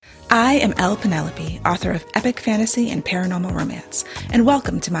I am Elle Penelope, author of epic fantasy and paranormal romance, and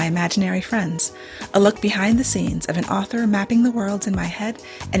welcome to my Imaginary Friends, a look behind the scenes of an author mapping the worlds in my head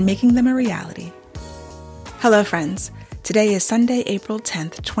and making them a reality. Hello, friends. Today is Sunday, April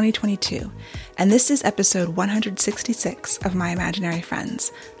 10th, 2022, and this is episode 166 of my Imaginary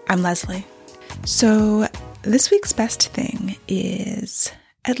Friends. I'm Leslie. So, this week's best thing is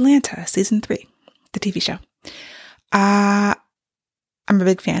Atlanta, Season 3, the TV show. I'm a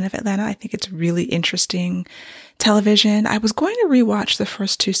big fan of Atlanta. I think it's really interesting television. I was going to rewatch the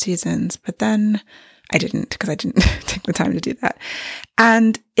first 2 seasons, but then I didn't because I didn't take the time to do that.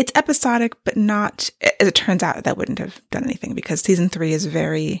 And it's episodic, but not, as it turns out, that wouldn't have done anything because season 3 is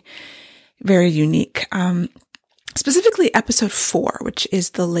very, very unique. Specifically episode 4, which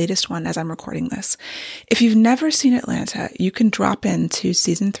is the latest one as I'm recording this. If you've never seen Atlanta, you can drop into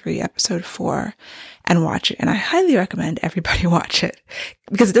season 3, episode 4 and watch it. And I highly recommend everybody watch it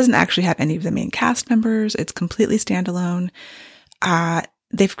because it doesn't actually have any of the main cast members. It's completely standalone.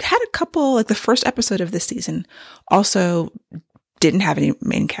 They've had a couple, like the first episode of this season also didn't have any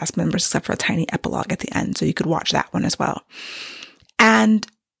main cast members except for a tiny epilogue at the end. So you could watch that one as well. And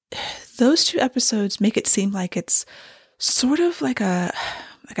those 2 episodes make it seem like it's sort of like a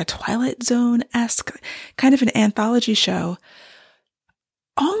Twilight Zone-esque kind of an anthology show,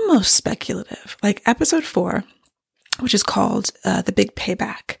 almost speculative. Like episode 4, which is called The Big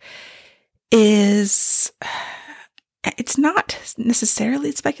Payback, it's not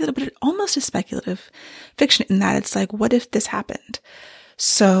necessarily speculative, but it almost is speculative fiction in that it's like, what if this happened?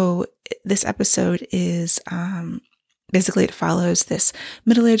 So this episode is basically, it follows this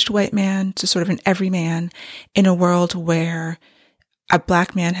middle-aged white man to sort of an everyman in a world where a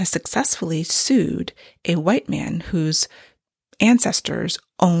black man has successfully sued a white man whose ancestors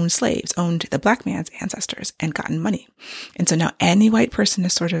owned slaves, owned the black man's ancestors, and gotten money. And so now any white person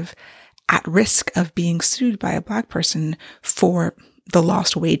is sort of at risk of being sued by a black person for the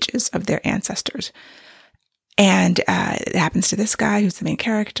lost wages of their ancestors. And it happens to this guy who's the main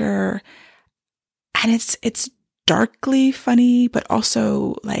character. And it's darkly funny, but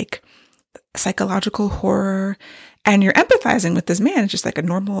also like psychological horror. And you're empathizing with this man. It's just like a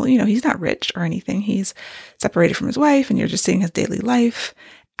normal, he's not rich or anything. He's separated from his wife and you're just seeing his daily life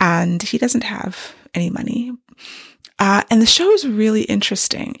and he doesn't have any money. And the show is really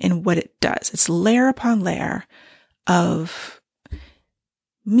interesting in what it does. It's layer upon layer of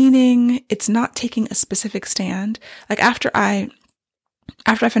meaning. It's not taking a specific stand. Like after I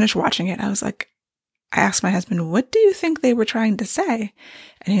finished watching it, I asked my husband, what do you think they were trying to say?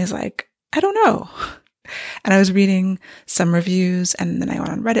 And he was like, I don't know. And I was reading some reviews and then I went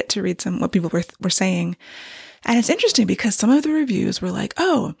on Reddit to read what people were saying. And it's interesting because some of the reviews were like,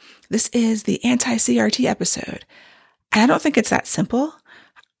 oh, this is the anti-CRT episode. And I don't think it's that simple,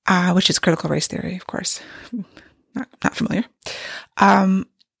 which is critical race theory, of course. Not familiar. I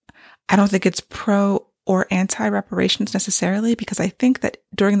don't think it's pro or anti-reparations necessarily, because I think that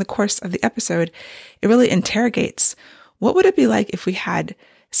during the course of the episode, it really interrogates what would it be like if we had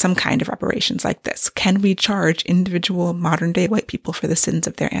some kind of reparations like this? Can we charge individual modern day white people for the sins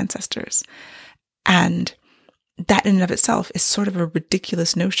of their ancestors? And that in and of itself is sort of a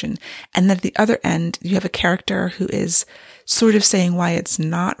ridiculous notion. And then at the other end, you have a character who is sort of saying why it's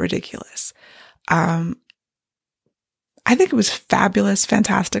not ridiculous. I think it was fabulous,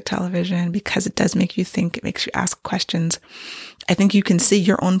 fantastic television because it does make you think. It makes you ask questions. I think you can see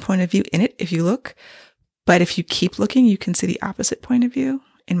your own point of view in it if you look. But if you keep looking, you can see the opposite point of view,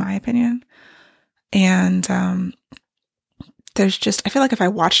 in my opinion. And I feel like if I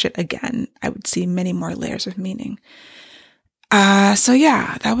watched it again, I would see many more layers of meaning. So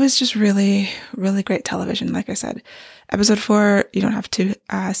yeah, that was just really, really great television. Like I said, episode 4, you don't have to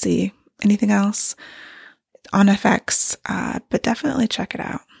see anything else on FX, but definitely check it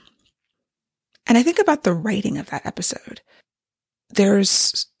out. And I think about the writing of that episode.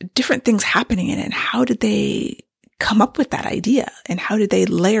 There's different things happening in it. And how did they come up with that idea? And how did they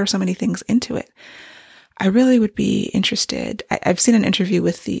layer so many things into it? I really would be interested. I've seen an interview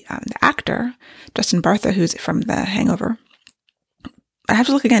with the actor, Justin Bartha, who's from The Hangover. I have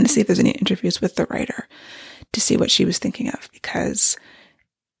to look again to see if there's any interviews with the writer to see what she was thinking of, because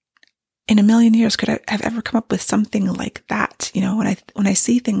in a million years, could I have ever come up with something like that? When I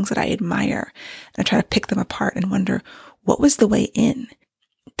see things that I admire and I try to pick them apart and wonder, what was the way in?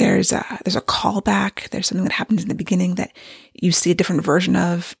 There's a callback. There's something that happens in the beginning that you see a different version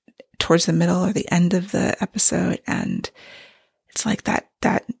of towards the middle or the end of the episode. And it's like that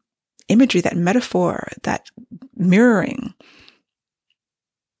imagery, that metaphor, that mirroring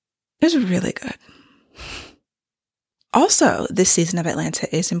is really good. Also, this season of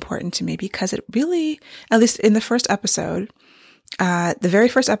Atlanta is important to me because it really, at least in the first episode, the very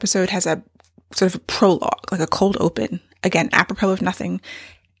first episode has a sort of a prologue, like a cold open. Again, apropos of nothing,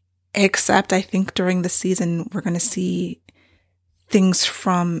 except I think during the season, we're going to see things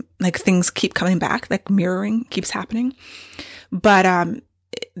things keep coming back, like mirroring keeps happening. But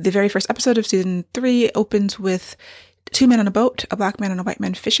the very first episode of season 3 opens with 2 men on a boat, a black man and a white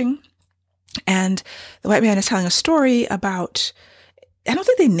man fishing. And the white man is telling a story about, I don't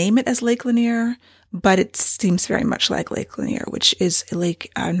think they name it as Lake Lanier, but it seems very much like Lake Lanier, which is a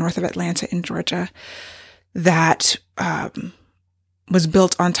lake north of Atlanta in Georgia that was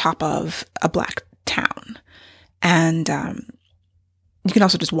built on top of a black town. And you can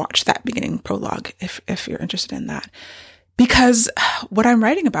also just watch that beginning prologue if you're interested in that. Because what I'm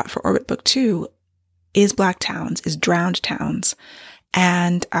writing about for Orbit Book 2 is black towns, is drowned towns.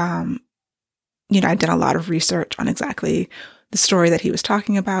 And I'd done a lot of research on exactly the story that he was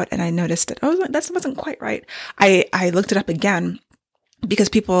talking about, and I noticed that, that wasn't quite right. I looked it up again because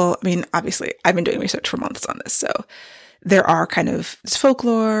obviously I've been doing research for months on this, so there are kind of this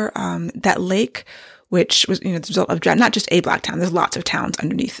folklore, that lake, which was, the result of not just a black town, there's lots of towns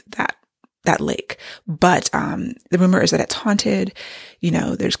underneath that lake. But the rumor is that it's haunted.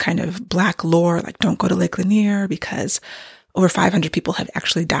 There's kind of black lore, like don't go to Lake Lanier because over 500 people have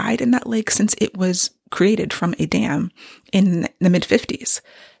actually died in that lake since it was created from a dam in the mid-50s,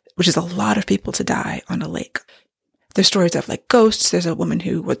 which is a lot of people to die on a lake. There's stories of like ghosts. There's 2 women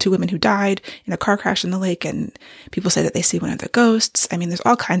who died in a car crash in the lake, and people say that they see one of the ghosts. There's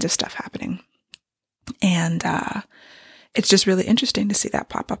all kinds of stuff happening. And it's just really interesting to see that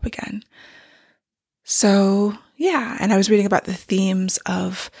pop up again. So, yeah. And I was reading about the themes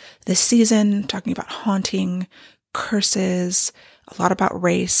of this season, talking about haunting, curses, a lot about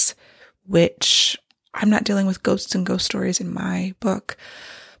race, which I'm not dealing with ghosts and ghost stories in my book,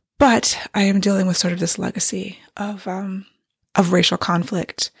 but I am dealing with sort of this legacy of racial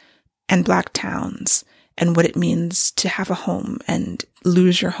conflict and black towns and what it means to have a home and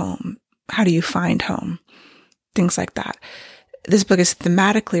lose your home. How do you find home? Things like that. This book is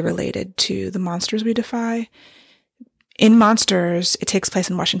thematically related to The Monsters We Defy. In Monsters, it takes place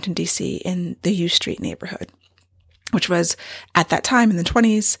in Washington, D.C. in the U Street neighborhood, which was at that time in the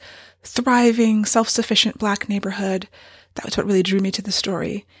 20s, thriving, self-sufficient black neighborhood. That was what really drew me to the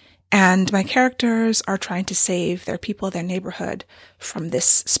story. And my characters are trying to save their people, their neighborhood from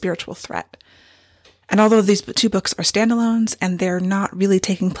this spiritual threat. And although these 2 books are standalones and they're not really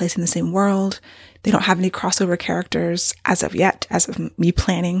taking place in the same world, they don't have any crossover characters as of yet, as of me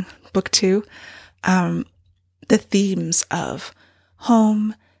planning book 2, the themes of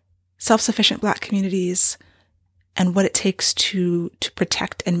home, self-sufficient black communities, and what it takes to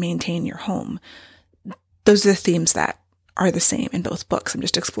protect and maintain your home. Those are the themes that are the same in both books. I'm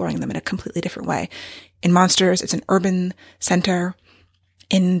just exploring them in a completely different way. In Monsters, it's an urban center.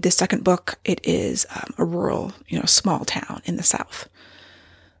 In this second book, it is a rural, small town in the South.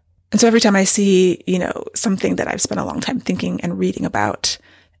 And so every time I see, something that I've spent a long time thinking and reading about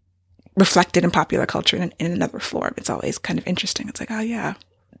reflected in popular culture in another form, it's always kind of interesting. It's like, oh yeah,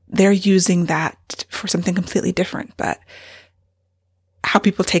 they're using that for something completely different, but how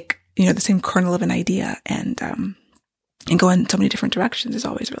people take, the same kernel of an idea and go in so many different directions is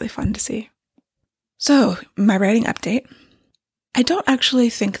always really fun to see. So my writing update, I don't actually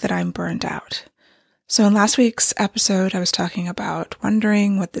think that I'm burned out. So in last week's episode, I was talking about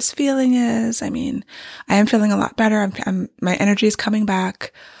wondering what this feeling is. I am feeling a lot better. My energy is coming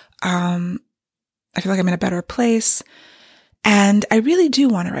back. I feel like I'm in a better place. And I really do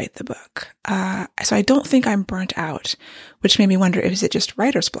want to write the book. So I don't think I'm burnt out, which made me wonder, is it just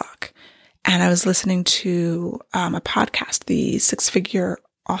writer's block? And I was listening to a podcast, the Six Figure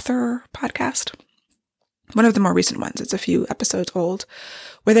Author podcast, one of the more recent ones. It's a few episodes old,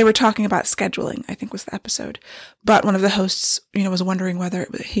 where they were talking about scheduling, I think was the episode. But one of the hosts, was wondering whether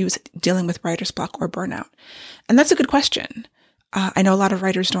he was dealing with writer's block or burnout. And that's a good question. I know a lot of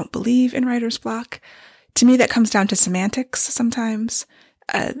writers don't believe in writer's block. To me, that comes down to semantics sometimes.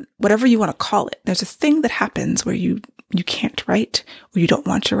 Whatever you want to call it. There's a thing that happens where you can't write, or you don't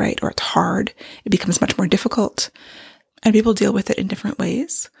want to write, or it's hard. It becomes much more difficult. And people deal with it in different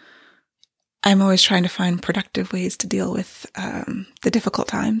ways. I'm always trying to find productive ways to deal with the difficult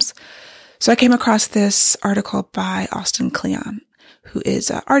times. So I came across this article by Austin Kleon, who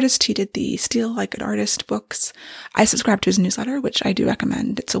is an artist. He did the Steal Like an Artist books. I subscribe to his newsletter, which I do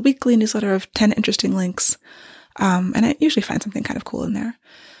recommend. It's a weekly newsletter of 10 interesting links. And I usually find something kind of cool in there.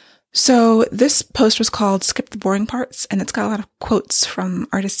 So this post was called Skip the Boring Parts, and it's got a lot of quotes from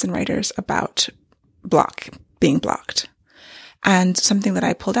artists and writers about block, being blocked. And something that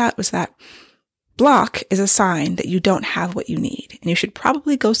I pulled out was that block is a sign that you don't have what you need, and you should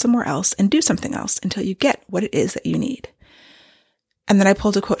probably go somewhere else and do something else until you get what it is that you need. And then I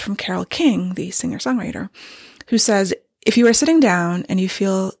pulled a quote from Carole King, the singer-songwriter, who says, if you are sitting down and you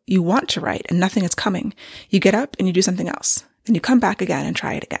feel you want to write and nothing is coming, you get up and you do something else. Then you come back again and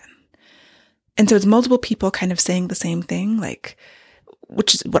try it again. And so it's multiple people kind of saying the same thing, like,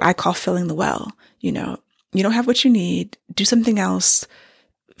 which is what I call filling the well. You know, you don't have what you need, do something else,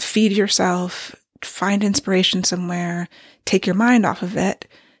 feed yourself, find inspiration somewhere, take your mind off of it.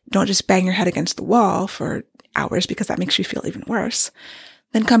 Don't just bang your head against the wall for hours because that makes you feel even worse.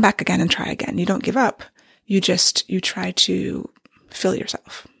 Then come back again and try again. You don't give up. You try to fill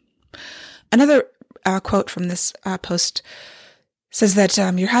yourself. Another quote from this post says that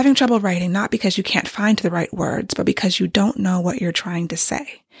you're having trouble writing not because you can't find the right words, but because you don't know what you're trying to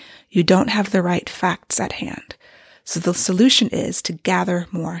say. You don't have the right facts at hand. So the solution is to gather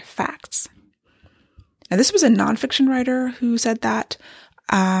more facts. Now, this was a nonfiction writer who said that,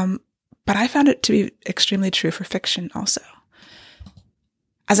 but I found it to be extremely true for fiction also.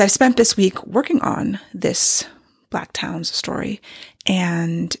 As I've spent this week working on this Black Towns story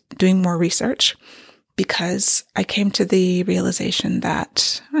and doing more research, because I came to the realization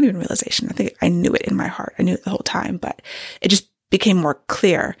that, not even realization, I think I knew it in my heart. I knew it the whole time, but it just became more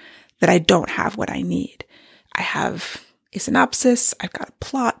clear that I don't have what I need. I have a synopsis, I've got a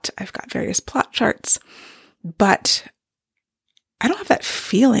plot, I've got various plot charts, but I don't have that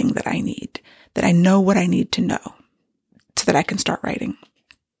feeling that I need, that I know what I need to know so that I can start writing.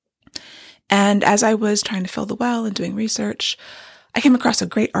 And as I was trying to fill the well and doing research, I came across a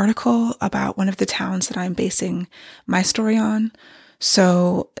great article about one of the towns that I'm basing my story on.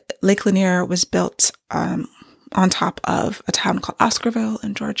 So Lake Lanier was built on top of a town called Oscarville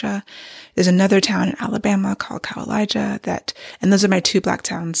in Georgia. There's another town in Alabama called Cowalija and those are my two Black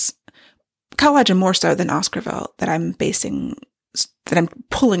towns, Cowalija more so than Oscarville, that I'm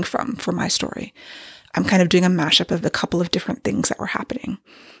pulling from for my story. I'm kind of doing a mashup of a couple of different things that were happening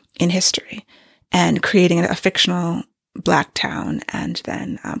in history and creating a fictional Black town and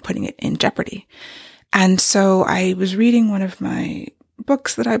then putting it in jeopardy. And so I was reading one of my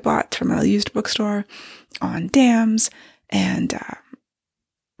books that I bought from a used bookstore on dams and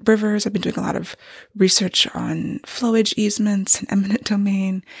rivers. I've been doing a lot of research on flowage easements and eminent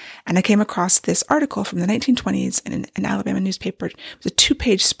domain. And I came across this article from the 1920s in an Alabama newspaper. It was a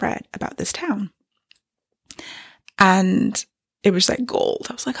 2-page spread about this town. And it was like gold.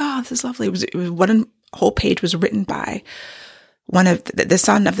 I was like, oh, this is lovely. It was one whole page was written by one of the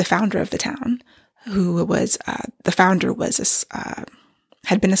son of the founder of the town, who was, the founder was,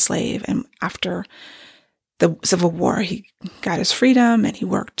 had been a slave. And after the Civil War, he got his freedom and he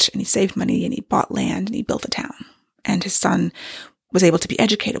worked and he saved money and he bought land and he built a town. And his son was able to be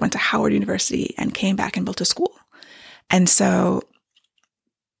educated, went to Howard University and came back and built a school. And so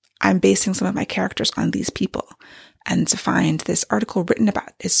I'm basing some of my characters on these people. And to find this article written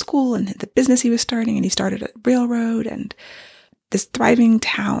about his school and the business he was starting, and he started a railroad and this thriving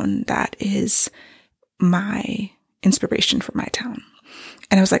town that is my inspiration for my town.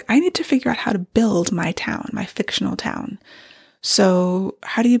 And I was like, I need to figure out how to build my town, my fictional town. So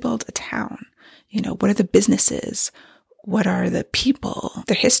how do you build a town? You know, what are the businesses? What are the people,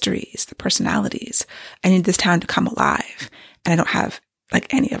 the histories, the personalities? I need this town to come alive. And I don't have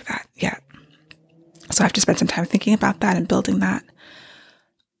like any of that yet. So I have to spend some time thinking about that and building that.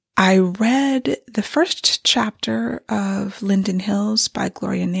 I read the first chapter of Linden Hills by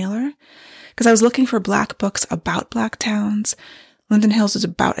Gloria Naylor because I was looking for Black books about Black towns. Linden Hills is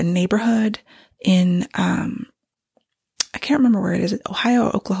about a neighborhood in, I can't remember where it is, Ohio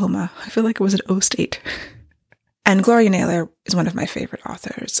or Oklahoma. I feel like it was an O state. And Gloria Naylor is one of my favorite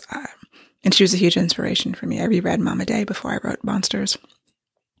authors. And she was a huge inspiration for me. I reread Mama Day before I wrote Monsters.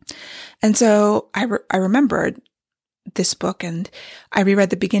 And so I remembered this book and I reread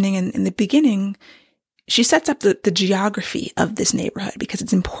the beginning, and in the beginning, she sets up the geography of this neighborhood because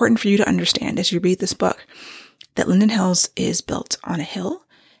it's important for you to understand as you read this book that Linden Hills is built on a hill.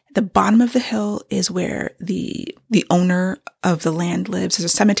 The bottom of the hill is where the owner of the land lives.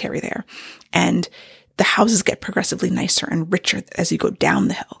 There's a cemetery there, and the houses get progressively nicer and richer as you go down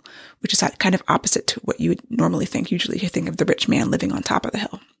the hill, which is kind of opposite to what you would normally think. Usually you think of the rich man living on top of the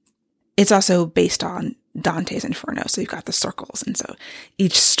hill. It's also based on Dante's Inferno. So you've got the circles. And so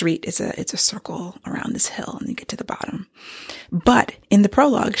each street it's a circle around this hill and you get to the bottom. But in the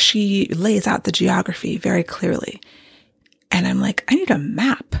prologue, she lays out the geography very clearly. And I'm like, I need a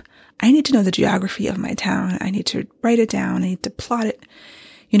map. I need to know the geography of my town. I need to write it down. I need to plot it,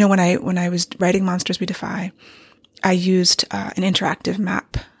 When I was writing Monsters We Defy, I used an interactive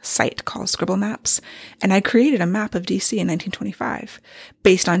map site called Scribble Maps, and I created a map of DC in 1925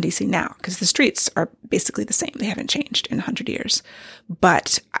 based on DC now, because the streets are basically the same. They haven't changed in 100 years.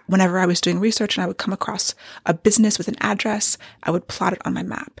 But whenever I was doing research and I would come across a business with an address, I would plot it on my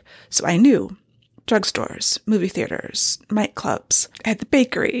map. So I knew drugstores, movie theaters, nightclubs. I had the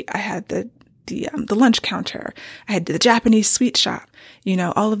bakery. I had the lunch counter. I had the Japanese sweet shop,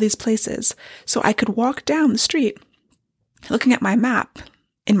 all of these places. So I could walk down the street looking at my map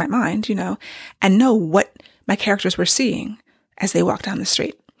in my mind, and know what my characters were seeing as they walked down the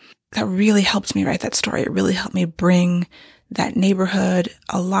street. That really helped me write that story. It really helped me bring that neighborhood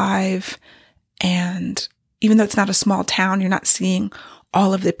alive. And even though it's not a small town, you're not seeing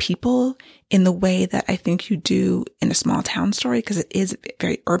all of the people in the way that I think you do in a small town story, because it is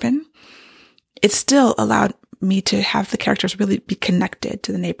very urban. It still allowed me to have the characters really be connected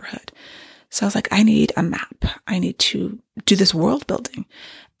to the neighborhood. So I was like, I need a map. I need to do this world building.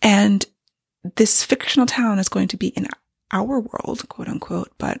 And this fictional town is going to be in our world, quote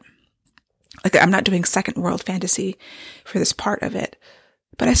unquote, but I'm not doing second world fantasy for this part of it,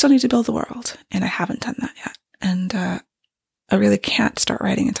 but I still need to build the world, and I haven't done that yet. And I really can't start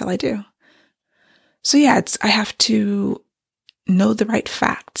writing until I do. So yeah, I have to know the right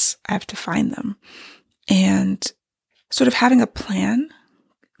facts. I have to find them, and sort of having a plan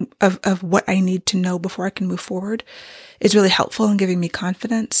of what I need to know before I can move forward is really helpful in giving me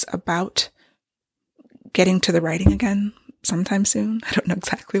confidence about getting to the writing again sometime soon. I don't know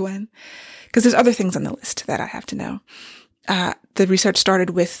exactly when, because there's other things on the list that I have to know. The research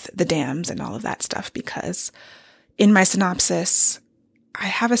started with the dams and all of that stuff, because in my synopsis, I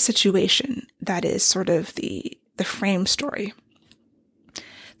have a situation that is sort of the frame story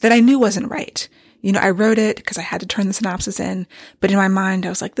that I knew wasn't right. I wrote it because I had to turn the synopsis in, but in my mind, I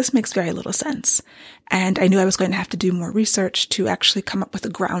was like, this makes very little sense. And I knew I was going to have to do more research to actually come up with a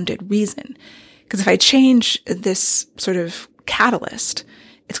grounded reason. Because if I change this sort of catalyst,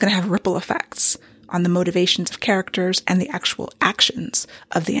 it's going to have ripple effects on the motivations of characters and the actual actions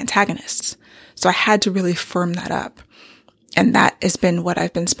of the antagonists. So I had to really firm that up. And that has been what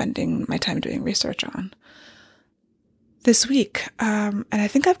I've been spending my time doing research on this week. And I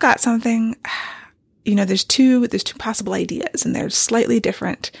think I've got something. There's two possible ideas, and they're slightly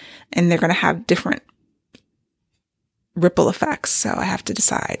different, and they're going to have different ripple effects. So I have to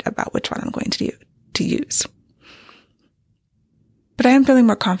decide about which one I'm going to use. But I am feeling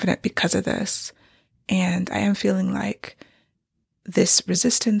more confident because of this. And I am feeling like this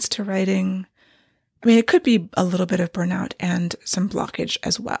resistance to writing, it could be a little bit of burnout and some blockage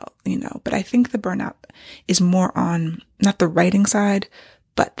as well, but I think the burnout is more on not the writing side,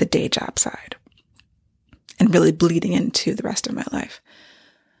 but the day job side, and really bleeding into the rest of my life.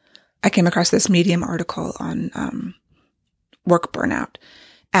 I came across this Medium article on work burnout,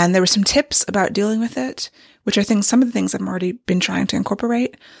 and there were some tips about dealing with it, which I think some of the things I've already been trying to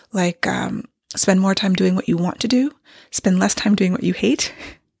incorporate, like spend more time doing what you want to do, spend less time doing what you hate.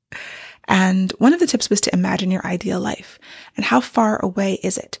 And one of the tips was to imagine your ideal life, and how far away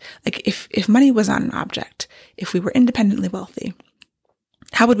is it? Like if money was not an object, if we were independently wealthy,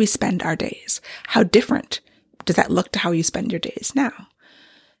 how would we spend our days? How different does that look to how you spend your days now?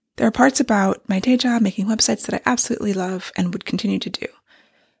 There are parts about my day job, making websites, that I absolutely love and would continue to do.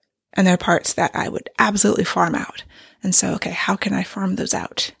 And there are parts that I would absolutely farm out. And so, okay, how can I farm those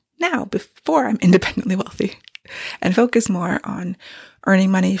out now before I'm independently wealthy and focus more on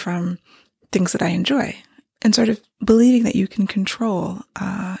earning money from things that I enjoy, and sort of believing that you can control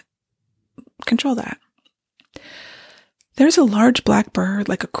that. There's a large black bird,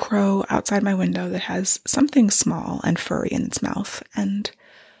 like a crow, outside my window that has something small and furry in its mouth. And,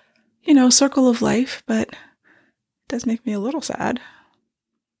 circle of life, but it does make me a little sad.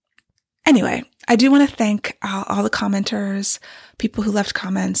 Anyway, I do want to thank all the commenters, people who left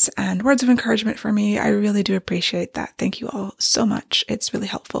comments and words of encouragement for me. I really do appreciate that. Thank you all so much. It's really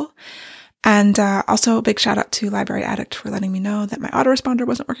helpful. And also a big shout out to Library Addict for letting me know that my autoresponder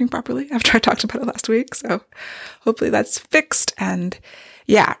wasn't working properly after I talked about it last week. So hopefully that's fixed. And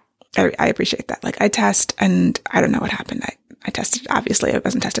yeah, I appreciate that. Like I test and I don't know what happened. I tested, obviously I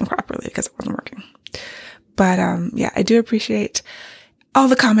wasn't testing properly because it wasn't working. But yeah, I do appreciate all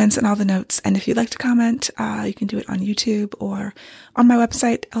the comments and all the notes. And if you'd like to comment, you can do it on YouTube or on my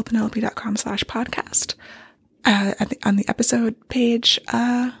website, lpenelope.com/podcast. On the episode page.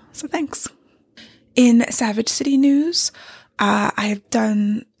 So thanks. In Savage City news, I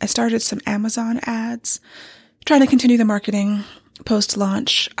started some Amazon ads, trying to continue the marketing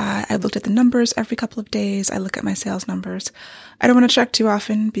post-launch. I looked at the numbers every couple of days. I look at my sales numbers. I don't want to check too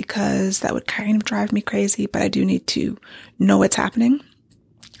often because that would kind of drive me crazy, but I do need to know what's happening.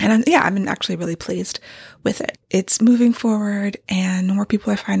 And I'm actually really pleased with it. It's moving forward and more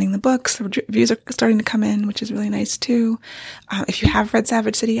people are finding the books. The reviews are starting to come in, which is really nice too. If you have read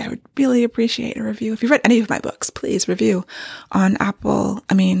Savage City, I would really appreciate a review. If you've read any of my books, please review on Apple.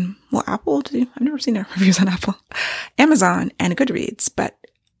 Apple, I've never seen reviews on Apple, Amazon and Goodreads, but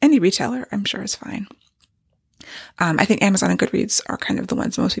any retailer I'm sure is fine. I think Amazon and Goodreads are kind of the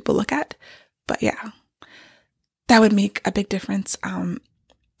ones most people look at, but yeah, that would make a big difference.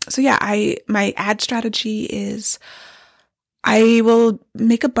 My ad strategy is I will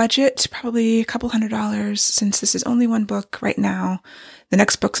make a budget, probably a couple $100, since this is only one book right now. The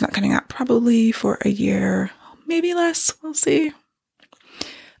next book's not coming out probably for a year, maybe less. We'll see.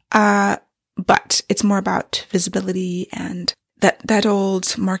 But it's more about visibility and that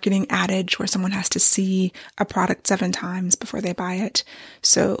old marketing adage where someone has to see a product 7 times before they buy it.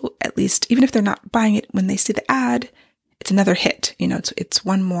 So at least, even if they're not buying it when they see the ad, it's another hit, it's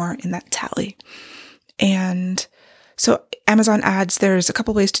one more in that tally. And so Amazon ads, there's a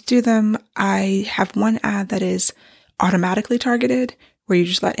couple ways to do them. I have one ad that is automatically targeted where you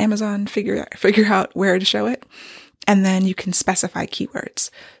just let Amazon figure out where to show it. And then you can specify keywords.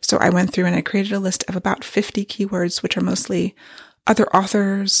 So I went through and I created a list of about 50 keywords, which are mostly other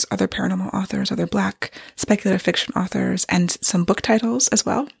authors, other paranormal authors, other Black speculative fiction authors, and some book titles as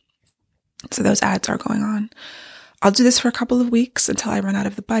well. So those ads are going on. I'll do this for a couple of weeks until I run out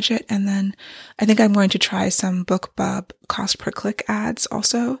of the budget. And then I think I'm going to try some BookBub cost per click ads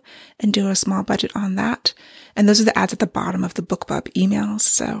also and do a small budget on that. And those are the ads at the bottom of the BookBub emails.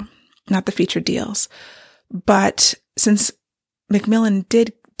 So not the featured deals. But since Macmillan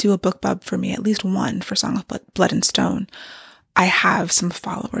did do a BookBub for me, at least one for Song of Blood and Stone, I have some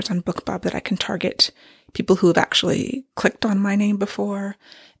followers on BookBub that I can target, people who have actually clicked on my name before,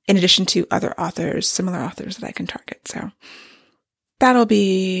 in addition to other authors, similar authors that I can target. So that'll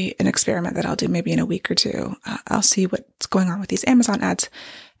be an experiment that I'll do maybe in a week or two. I'll see what's going on with these Amazon ads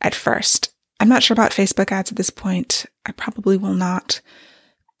at first. I'm not sure about Facebook ads at this point. I probably will not.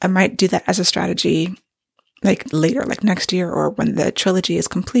 I might do that as a strategy like later, like next year, or when the trilogy is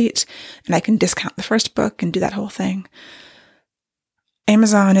complete and I can discount the first book and do that whole thing.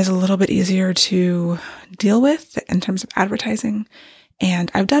 Amazon is a little bit easier to deal with in terms of advertising.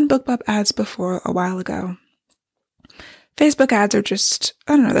 And I've done BookBub ads before a while ago. Facebook ads are just,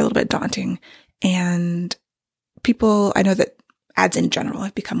 they're a little bit daunting. And I know that ads in general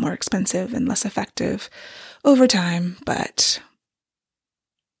have become more expensive and less effective over time, but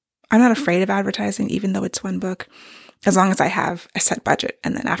I'm not afraid of advertising, even though it's one book, as long as I have a set budget.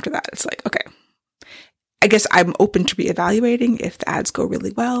 And then after that, it's like, okay, I guess I'm open to reevaluating if the ads go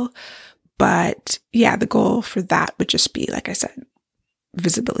really well. But yeah, the goal for that would just be, like I said,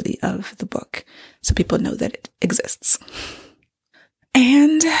 visibility of the book so people know that it exists.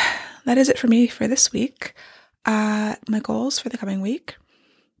 And that is it for me for this week. My goals for the coming week: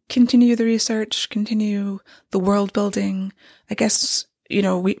 continue the research, continue the world building. I guess,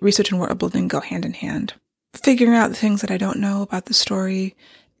 research and world building go hand in hand. Figuring out the things that I don't know about the story,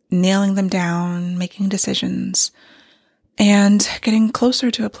 nailing them down, making decisions, and getting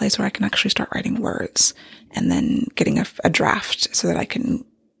closer to a place where I can actually start writing words, and then getting a draft so that I can,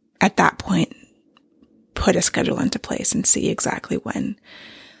 at that point, put a schedule into place and see exactly when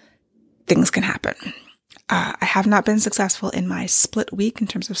things can happen. I have not been successful in my split week in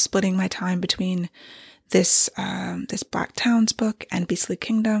terms of splitting my time between this Black Towns book and Beastly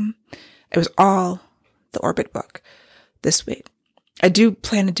Kingdom. It was all the Orbit book this week. I do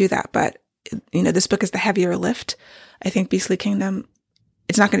plan to do that, but this book is the heavier lift. I think Beastly Kingdom,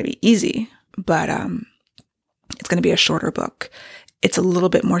 it's not going to be easy, but it's going to be a shorter book. It's a little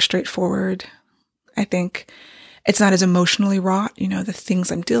bit more straightforward. I think it's not as emotionally wrought. The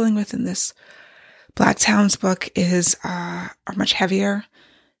things I'm dealing with in this Black Towns book are much heavier.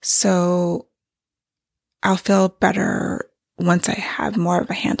 So I'll feel better once I have more of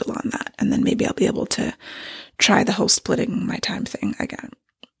a handle on that. And then maybe I'll be able to try the whole splitting my time thing again.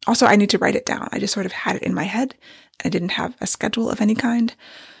 Also, I need to write it down. I just sort of had it in my head. I didn't have a schedule of any kind.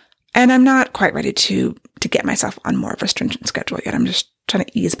 And I'm not quite ready to get myself on more of a stringent schedule yet. I'm just trying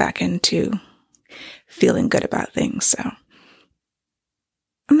to ease back into feeling good about things. So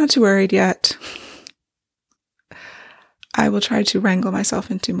I'm not too worried yet. I will try to wrangle myself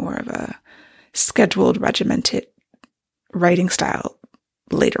into more of a scheduled, regimented writing style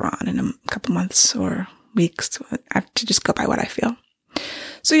later on in a couple months or weeks. I have to just go by what I feel.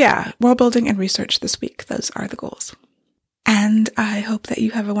 So yeah, world building and research this week. Those are the goals. And And I hope that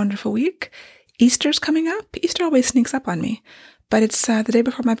you have a wonderful week. Easter's coming up. Easter always sneaks up on me, but it's the day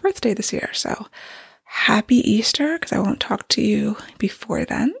before my birthday this year. So happy Easter, because I won't talk to you before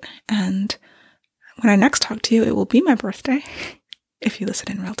then. And when I next talk to you, it will be my birthday, if you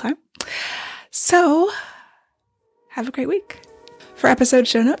listen in real time. So have a great week. For episode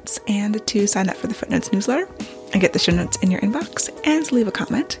show notes and to sign up for the Footnotes newsletter and get the show notes in your inbox and leave a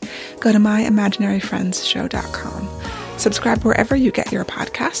comment, go to myimaginaryfriendsshow.com. Subscribe wherever you get your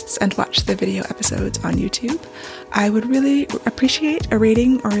podcasts and watch the video episodes on YouTube. I would really appreciate a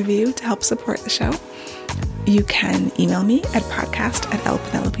rating or review to help support the show. You can email me at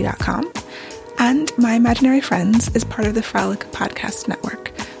podcast@lpenelope.com. And My Imaginary Friends is part of the Frolic Podcast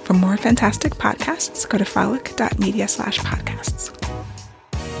Network. For more fantastic podcasts, go to frolic.media/podcasts.